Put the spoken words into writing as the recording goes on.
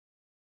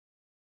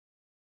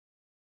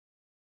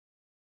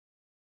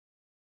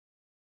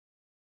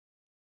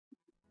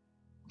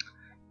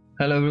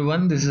Hello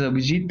everyone, this is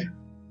Abhijit.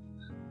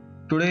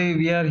 Today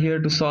we are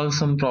here to solve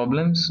some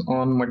problems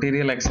on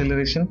material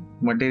acceleration,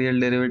 material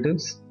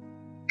derivatives.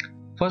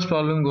 First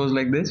problem goes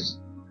like this.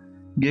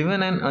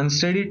 Given an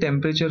unsteady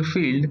temperature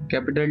field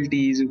capital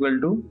T is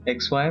equal to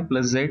xy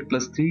plus z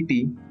plus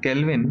 3t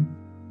Kelvin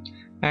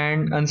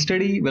and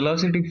unsteady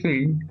velocity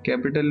field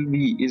capital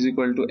V is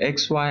equal to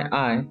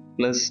xyi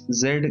plus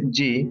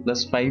zj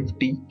plus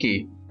 5t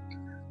k.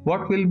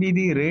 What will be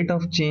the rate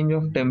of change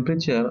of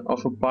temperature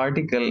of a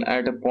particle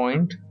at a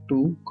point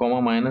 2,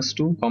 minus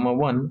 2,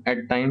 1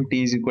 at time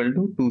t is equal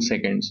to 2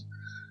 seconds?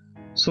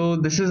 So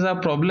this is a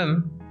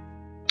problem.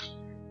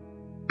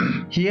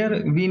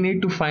 Here we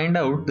need to find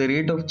out the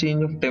rate of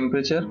change of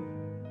temperature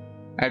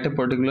at a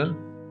particular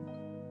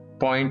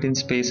point in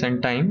space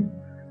and time.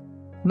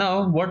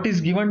 Now what is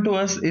given to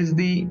us is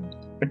the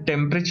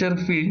temperature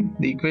field.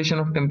 The equation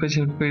of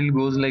temperature field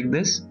goes like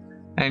this,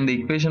 and the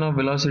equation of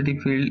velocity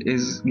field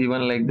is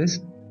given like this.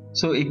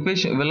 So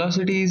equation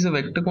velocity is a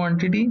vector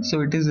quantity,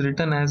 so it is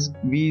written as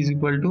v is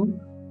equal to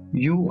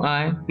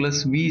ui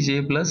plus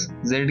vj plus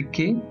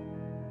zk,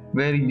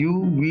 where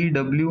u, v,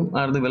 w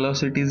are the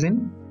velocities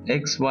in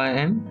x, y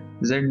and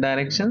z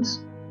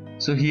directions.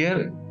 So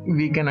here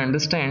we can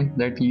understand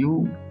that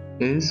u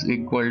is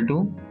equal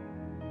to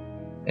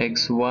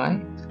xy,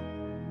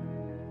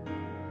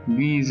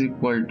 v is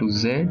equal to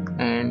z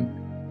and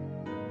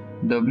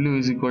w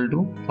is equal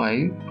to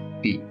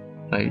 5t,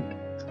 right?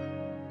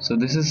 So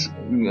this is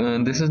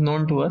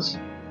known to us.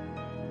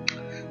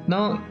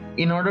 Now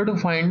in order to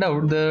find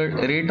out the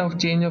rate of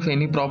change of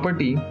any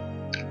property,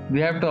 we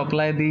have to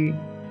apply the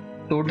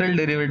total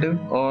derivative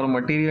or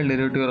material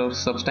derivative or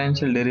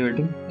substantial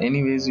derivative,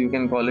 anyways you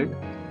can call it.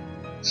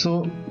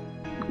 So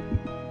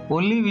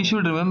only we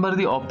should remember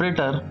the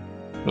operator.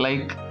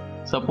 Like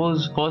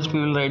suppose first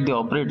we will write the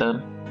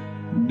operator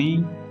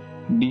d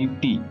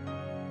dt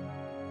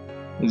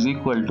is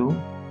equal to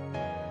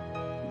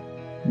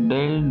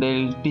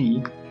del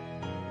t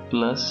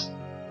plus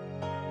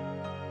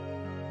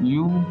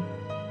u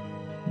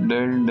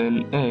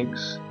del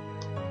x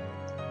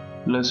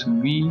plus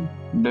v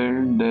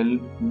del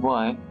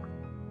y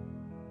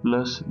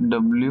plus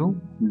w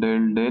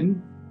del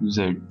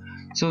z.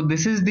 So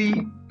this is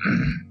the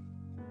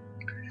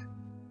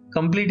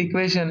complete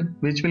equation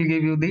which will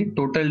give you the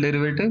total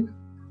derivative.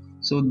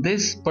 So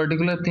this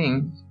particular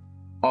thing,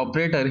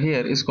 operator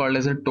here, is called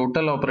as a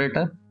total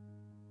operator.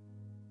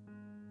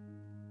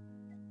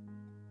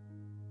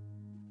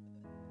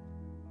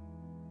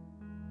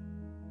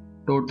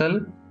 Total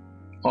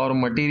or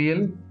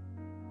material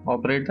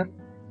operator.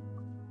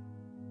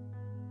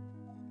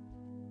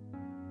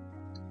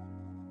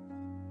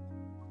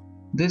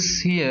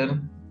 This here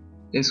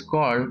is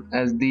called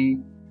as the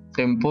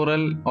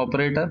temporal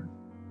operator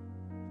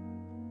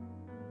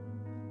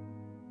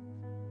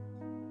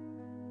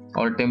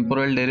or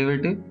temporal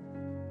derivative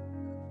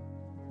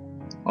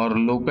or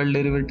local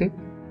derivative,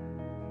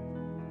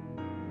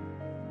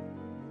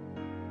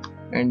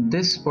 and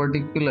this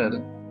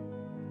particular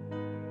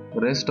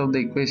rest of the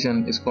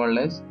equation is called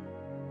as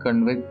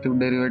convective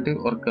derivative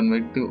or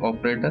convective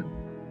operator.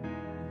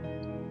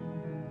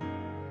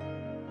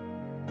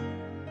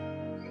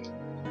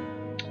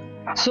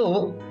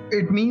 So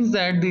it means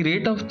that the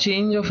rate of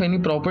change of any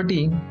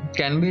property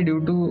can be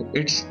due to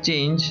its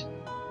change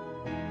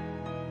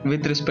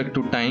with respect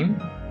to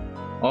time,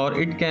 or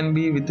it can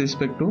be with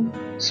respect to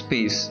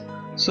space.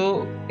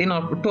 So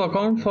to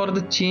account for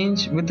the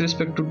change with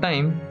respect to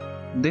time,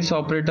 this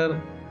operator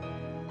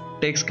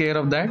takes care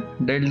of that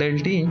del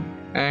t,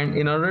 and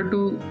in order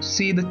to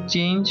see the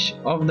change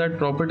of that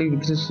property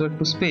with respect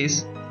to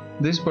space,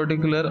 this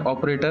particular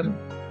operator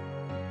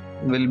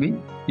will be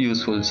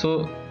useful.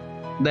 So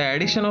the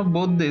addition of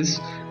both this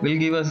will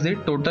give us the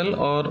total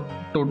or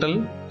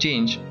total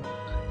change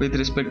with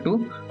respect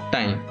to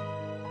time.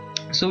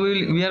 So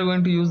we are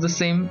going to use the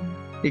same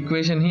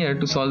equation here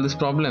to solve this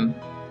problem.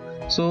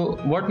 So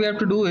what we have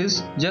to do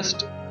is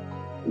just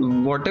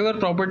whatever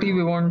property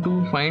we want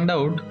to find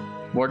out,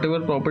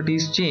 whatever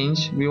properties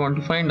change we want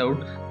to find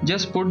out,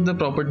 just put the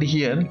property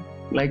here.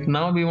 Like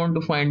now we want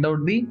to find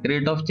out the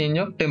rate of change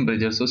of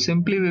temperature, so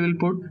simply we will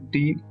put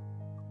T,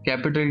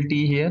 capital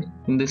T here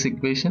in this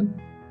equation.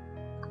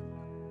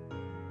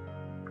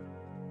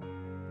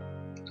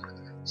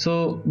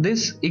 So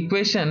this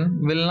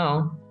equation will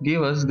now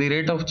give us the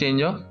rate of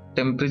change of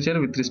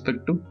temperature with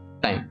respect to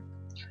time.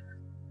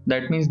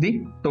 That means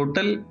the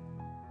total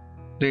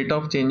rate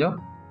of change of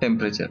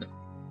temperature.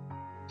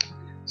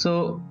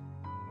 So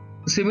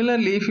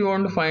similarly, if you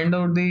want to find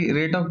out the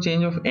rate of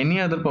change of any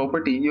other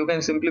property, you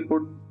can simply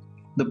put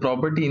the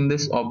property in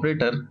this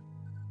operator,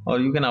 or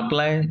you can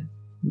apply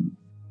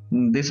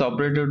this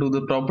operator to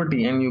the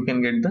property and you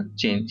can get the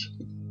change.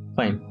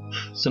 Fine.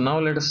 So now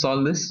let us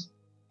solve this.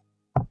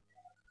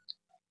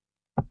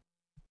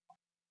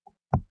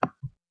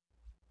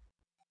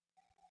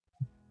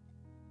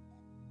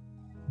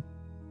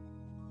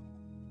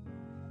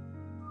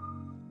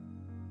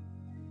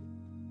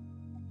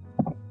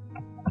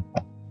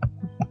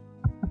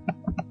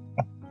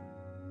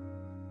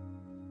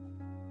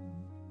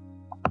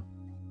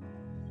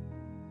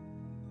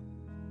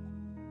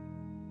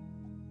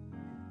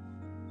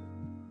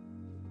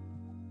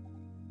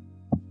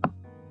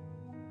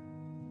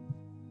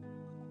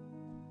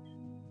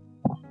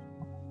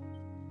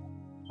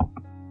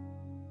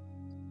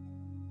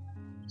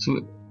 So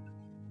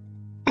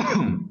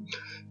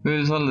we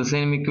will solve the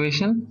same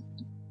equation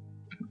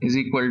is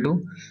equal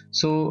to,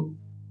 so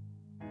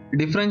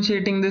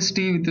differentiating this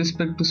t with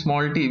respect to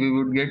small t, we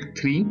would get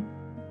 3,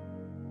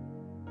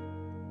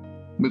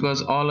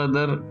 because all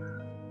other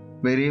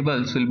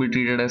variables will be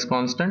treated as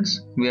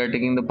constants. We are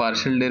taking the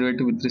partial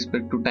derivative with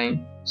respect to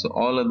time, so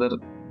all other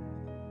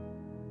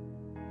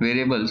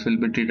variables will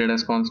be treated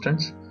as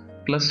constants,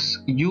 plus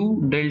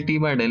u del t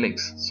by del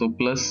x. So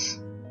plus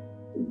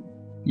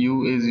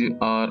u is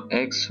our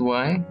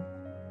xy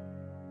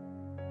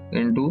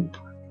into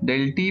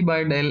del t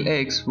by del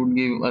x would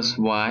give us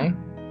y,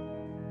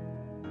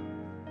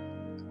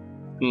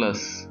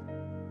 plus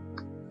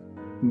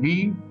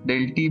v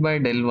del t by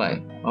del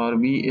y, or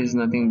v is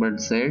nothing but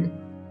z,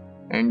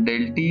 and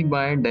del t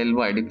by del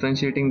y,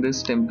 differentiating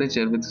this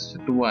temperature with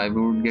respect to y,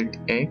 we would get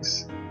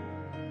x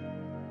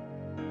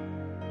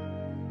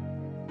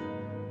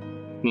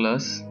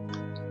plus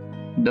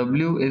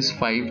w is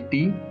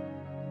 5t,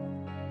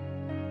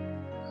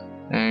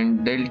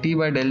 and del t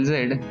by del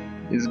z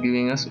is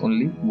giving us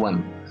only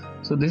 1.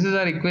 So this is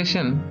our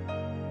equation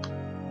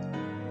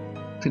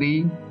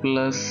 3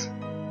 plus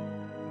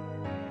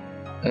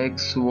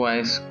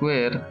xy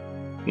square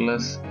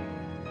plus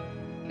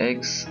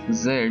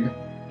xz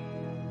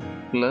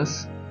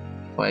plus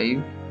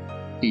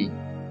 5t.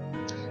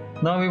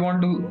 Now we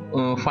want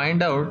to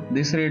find out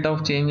this rate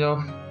of change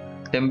of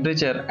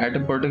temperature at a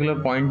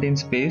particular point in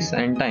space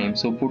and time.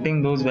 So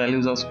putting those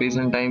values of space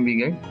and time, we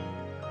get,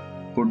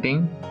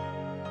 putting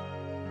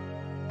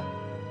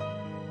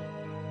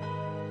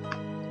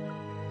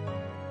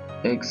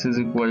x is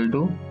equal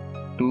to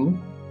 2,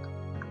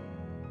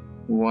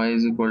 y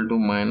is equal to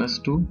minus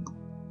 2,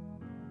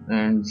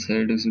 and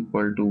z is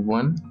equal to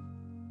 1,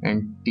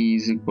 and t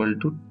is equal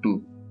to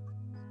 2.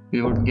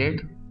 We would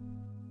get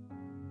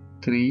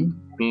 3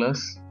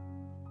 plus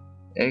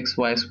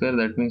xy square,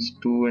 that means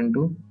 2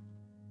 into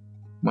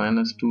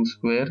minus 2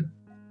 square,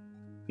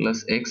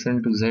 plus x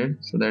into z,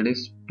 so that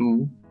is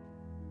 2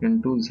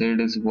 into z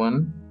is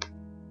 1,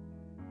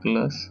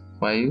 plus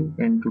 5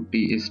 into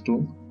t is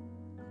 2.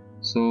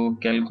 So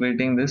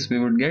calculating this, we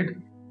would get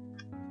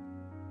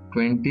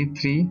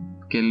 23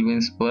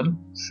 kelvins per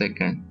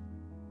second.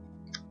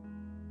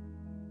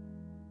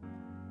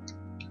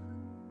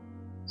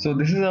 So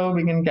this is how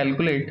we can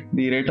calculate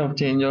the rate of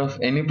change of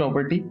any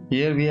property.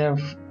 Here we have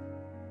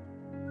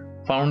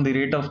found the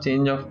rate of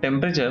change of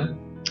temperature.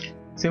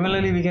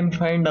 Similarly, we can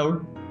find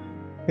out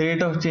the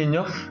rate of change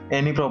of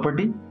any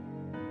property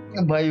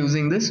by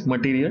using this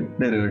material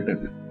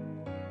derivative.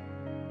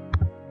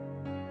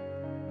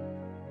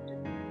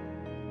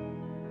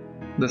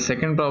 The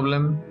second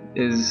problem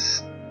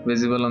is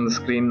visible on the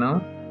screen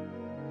now.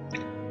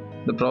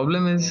 The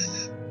problem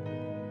is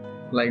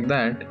like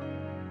that.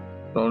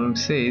 Problem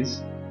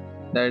says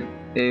that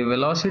a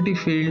velocity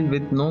field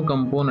with no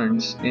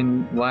components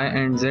in y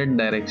and z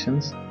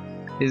directions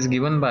is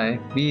given by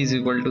v is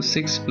equal to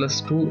 6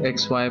 plus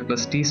 2xy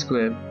plus t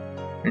square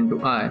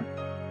into I.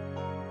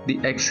 The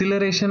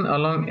acceleration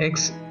along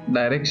x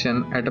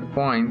direction at a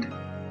point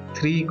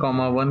 3,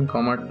 1,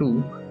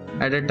 2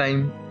 at a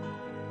time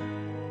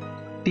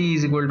t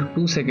is equal to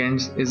 2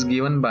 seconds is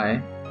given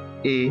by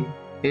a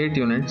 8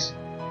 units,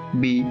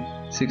 b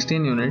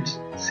 16 units,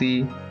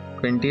 c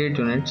 28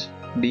 units,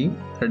 d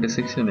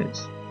 36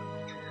 units.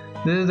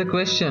 This is the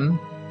question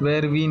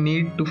where we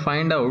need to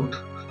find out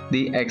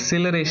the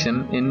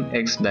acceleration in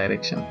x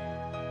direction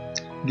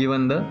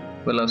given the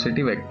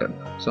velocity vector.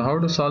 So how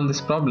to solve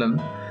this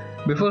problem?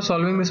 Before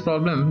solving this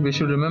problem, we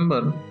should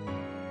remember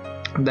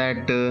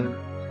that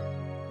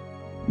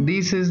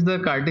this is the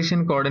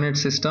Cartesian coordinate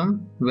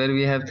system where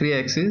we have three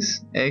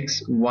axes,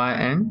 x, y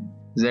and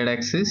z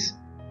axis.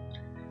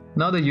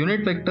 Now the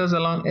unit vectors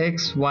along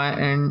x, y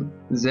and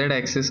z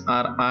axis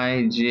are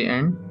I, j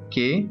and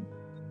k.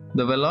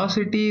 The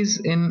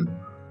velocities in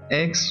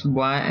x,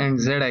 y and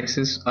z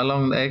axis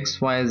along the x,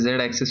 y, z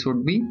axis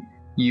would be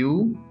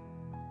u,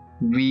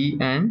 v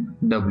and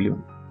w.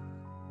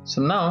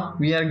 So now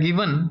we are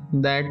given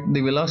that the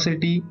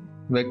velocity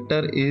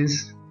vector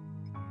is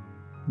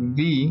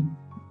v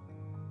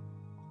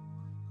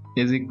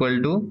is equal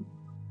to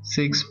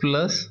 6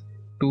 plus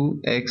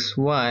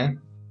 2xy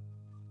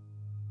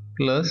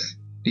plus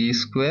t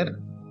square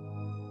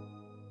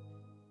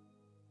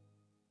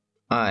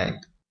I.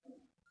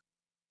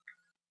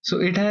 So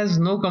it has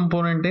no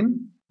component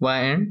in y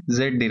and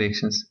z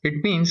directions.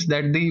 It means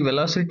that the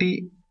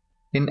velocity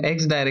in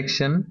x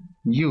direction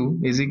u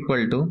is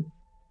equal to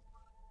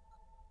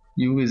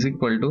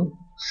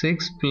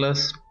 6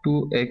 plus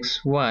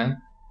 2xy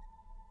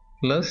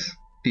plus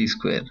t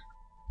square.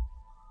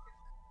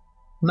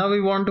 Now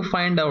we want to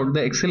find out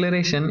the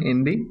acceleration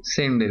in the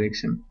same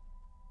direction.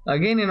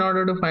 Again, in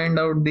order to find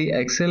out the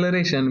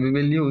acceleration, we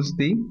will use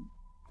the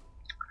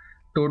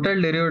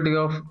total derivative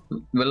of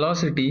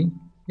velocity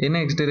in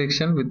x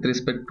direction with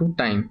respect to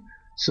time.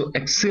 So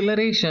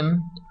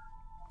acceleration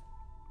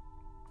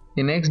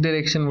in x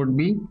direction would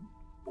be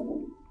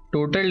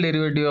total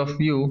derivative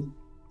of u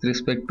with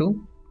respect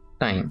to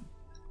time.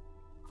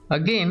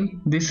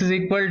 Again, this is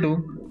equal to,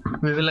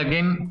 we will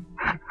again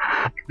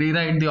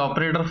rewrite the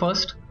operator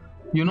first.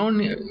 You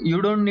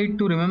don't need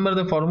to remember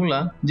the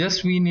formula,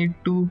 just we need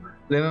to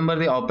remember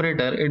the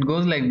operator. It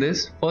goes like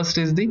this. First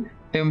is the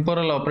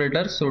temporal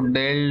operator, so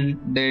del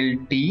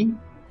t,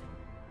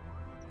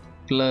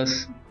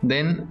 plus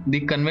then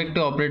the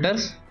convective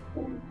operators,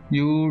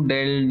 u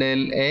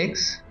del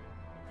x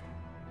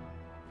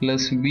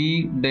plus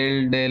v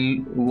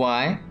del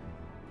y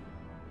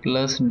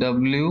plus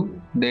w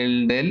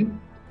del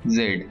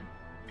z.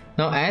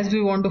 Now as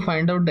we want to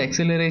find out the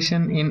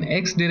acceleration in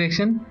x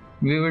direction,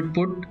 we would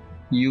put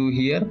u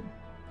here,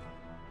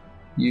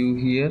 u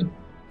here,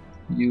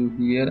 u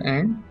here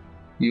and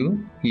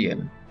u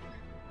here.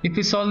 If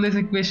we solve this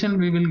equation,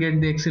 we will get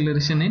the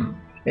acceleration in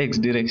x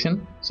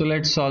direction. So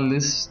let's solve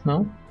this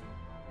now.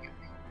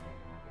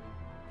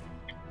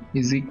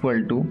 Is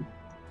equal to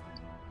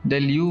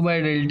del u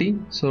by del t.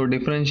 So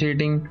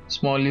differentiating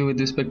small u with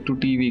respect to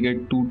t, we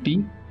get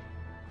 2t,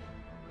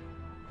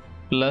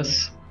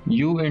 plus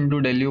u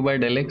into del u by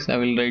del x. I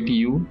will write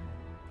u,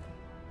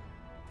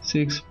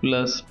 6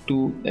 plus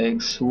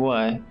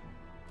 2xy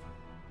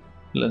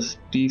plus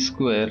t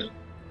square,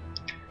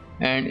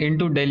 and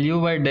into del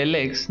u by del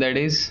x, that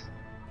is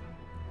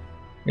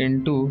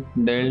into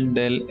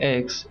del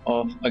x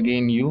of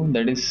again u,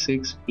 that is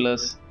 6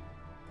 plus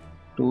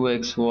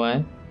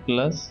 2xy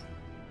plus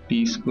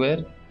t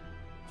square,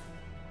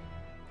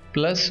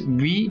 plus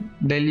v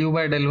del u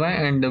by del y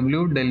and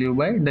w del u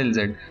by del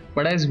z.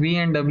 But as v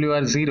and w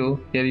are 0,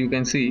 here you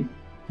can see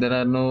there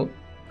are no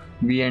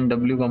v and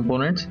w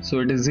components, so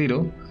it is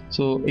 0.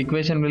 So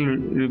equation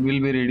will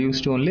be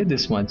reduced to only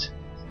this much.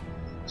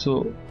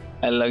 So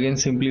I'll again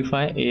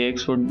simplify.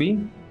 Ax would be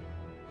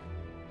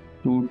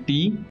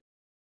 2t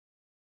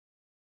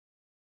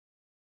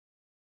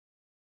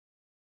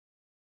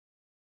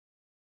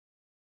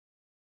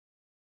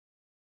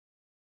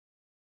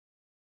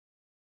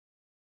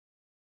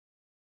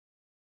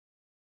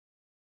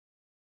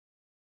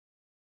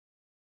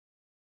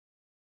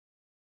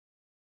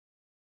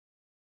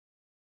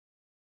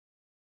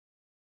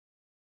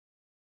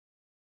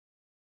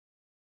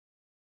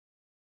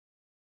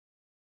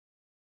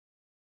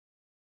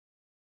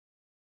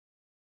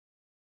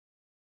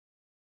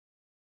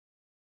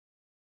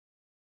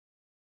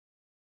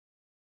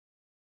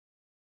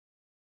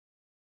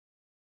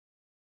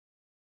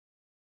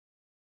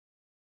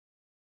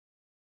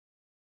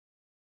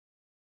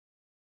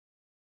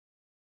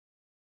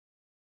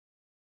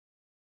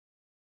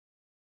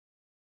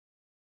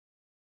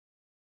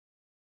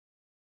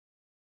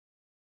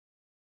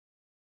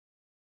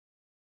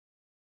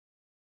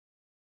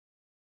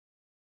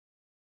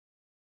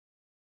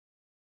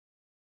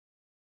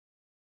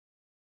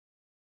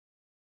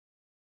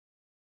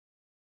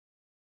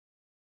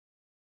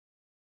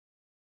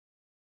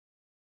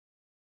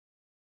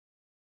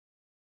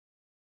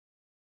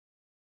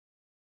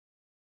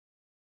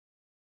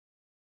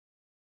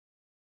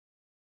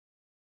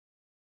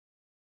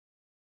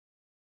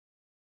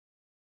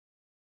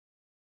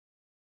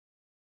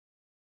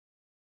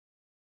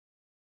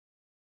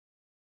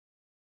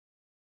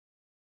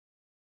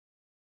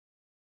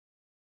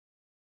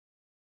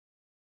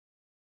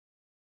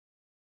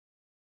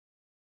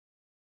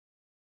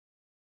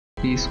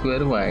t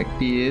square y.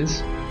 T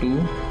is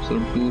 2, so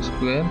 2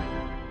 square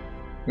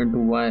into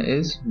y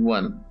is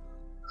 1.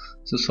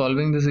 So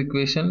solving this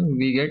equation,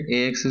 we get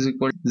ax is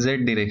equal to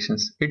z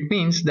directions. It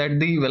means that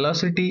the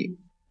velocity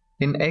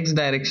in x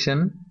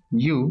direction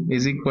u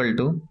is equal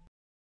to,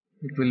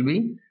 it will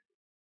be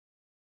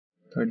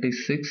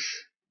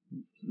 36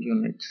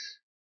 units.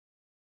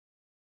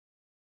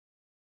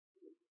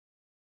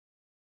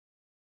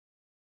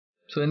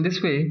 So in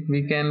this way,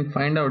 we can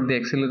find out the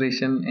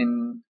acceleration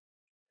in,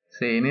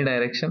 say, any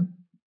direction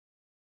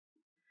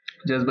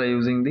just by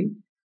using the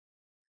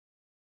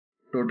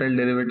total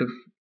derivative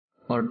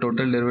or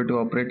total derivative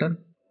operator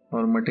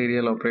or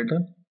material operator.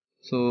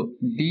 So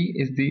D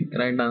is the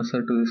right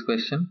answer to this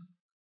question.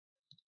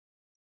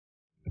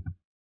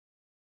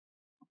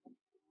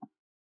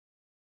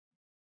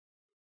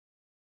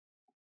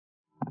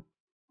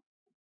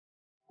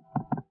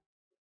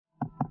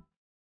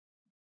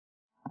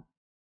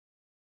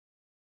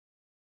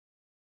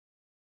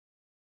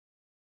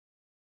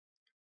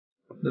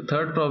 The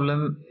third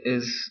problem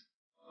is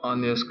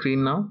on your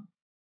screen now.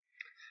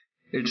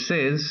 It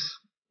says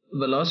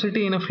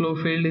velocity in a flow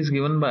field is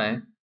given by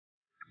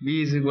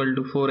v is equal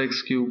to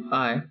 4x cube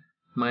I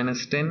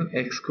minus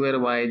 10x square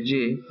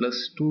yj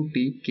plus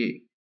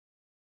 2tk.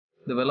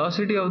 The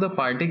velocity of the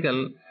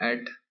particle at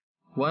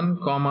 1,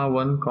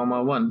 1,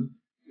 1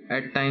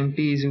 at time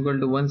t is equal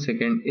to 1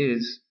 second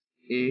is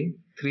a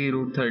 3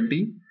 root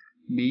 30,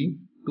 b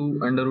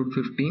 2 under root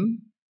 15,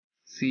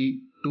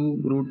 c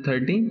 2 root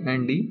 30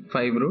 and d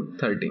 5 root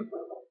 30.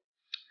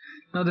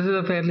 Now this is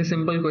a fairly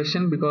simple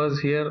question because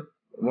here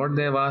what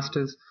they have asked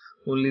is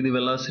only the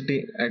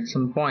velocity at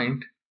some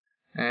point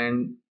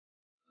and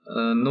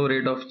no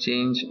rate of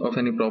change of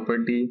any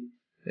property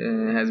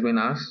has been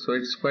asked. So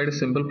it's quite a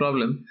simple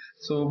problem.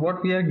 So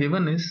what we are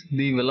given is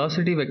the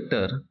velocity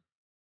vector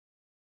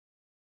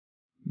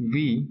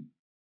v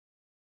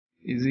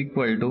is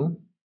equal to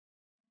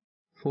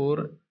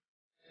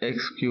 4x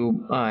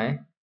cube I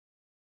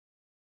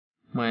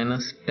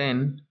minus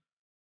 10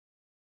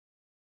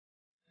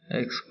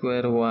 x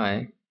square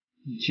y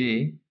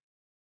j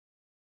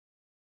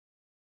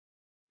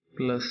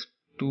plus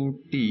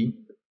 2t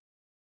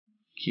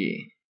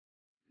k.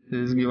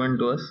 This is given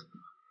to us.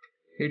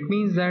 It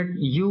means that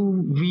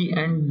u, v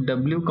and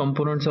w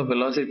components of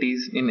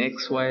velocities in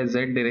x, y,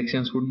 z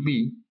directions would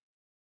be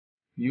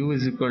u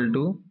is equal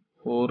to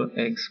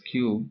 4x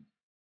cube,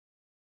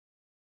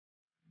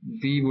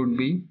 v would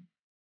be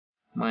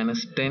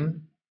minus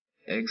 10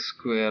 x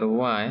square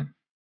y,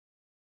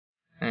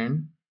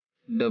 and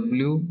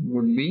w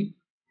would be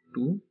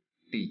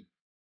 2t.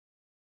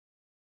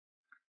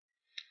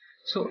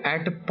 So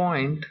at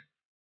point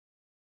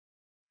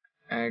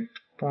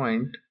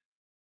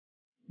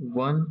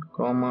 1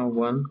 comma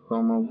 1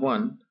 comma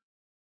 1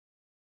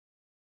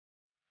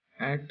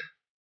 at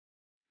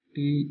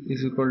t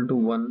is equal to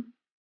 1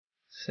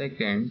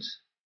 seconds,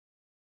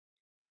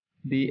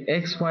 the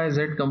x, y,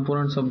 z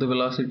components of the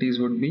velocities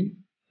would be,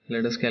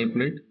 let us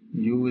calculate,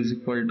 u is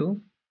equal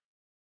to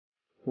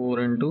 4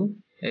 into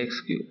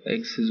x cube,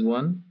 x is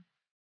 1,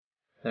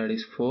 that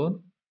is 4,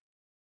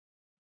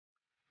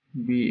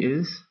 v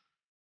is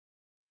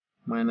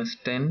minus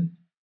 10,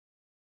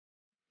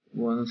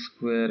 1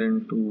 square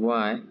into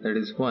y, that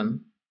is 1,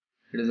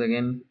 it is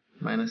again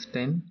minus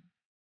 10,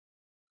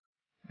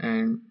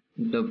 and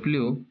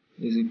w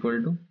is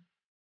equal to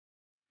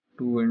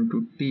 2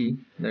 into t,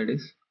 that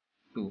is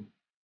 2.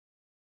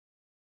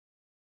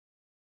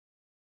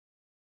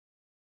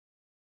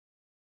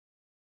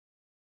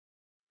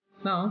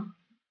 Now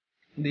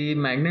the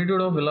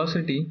magnitude of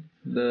velocity,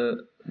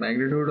 the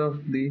magnitude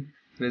of the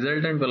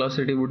resultant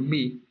velocity would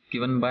be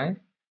given by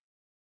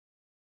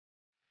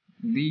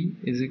v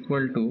is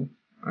equal to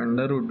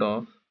under root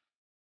of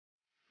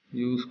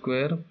u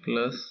square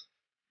plus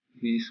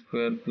v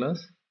square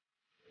plus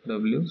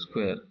w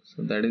square.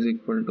 So that is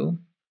equal to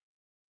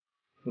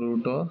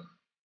root of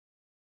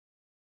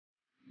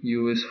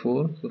u is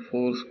 4, so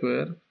 4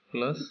 square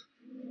plus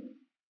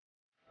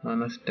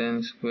minus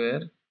 10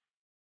 square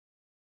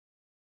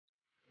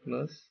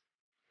plus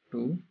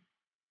 2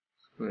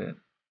 square.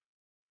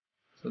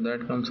 So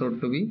that comes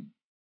out to be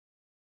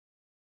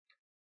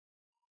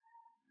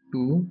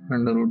 2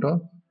 under root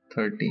of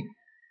 30.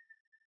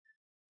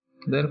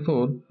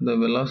 Therefore, the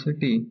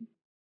velocity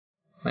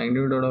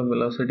magnitude of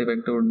velocity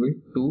vector would be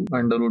 2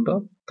 under root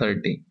of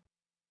 30.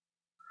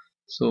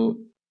 So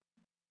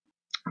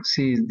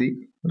C is the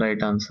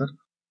right answer.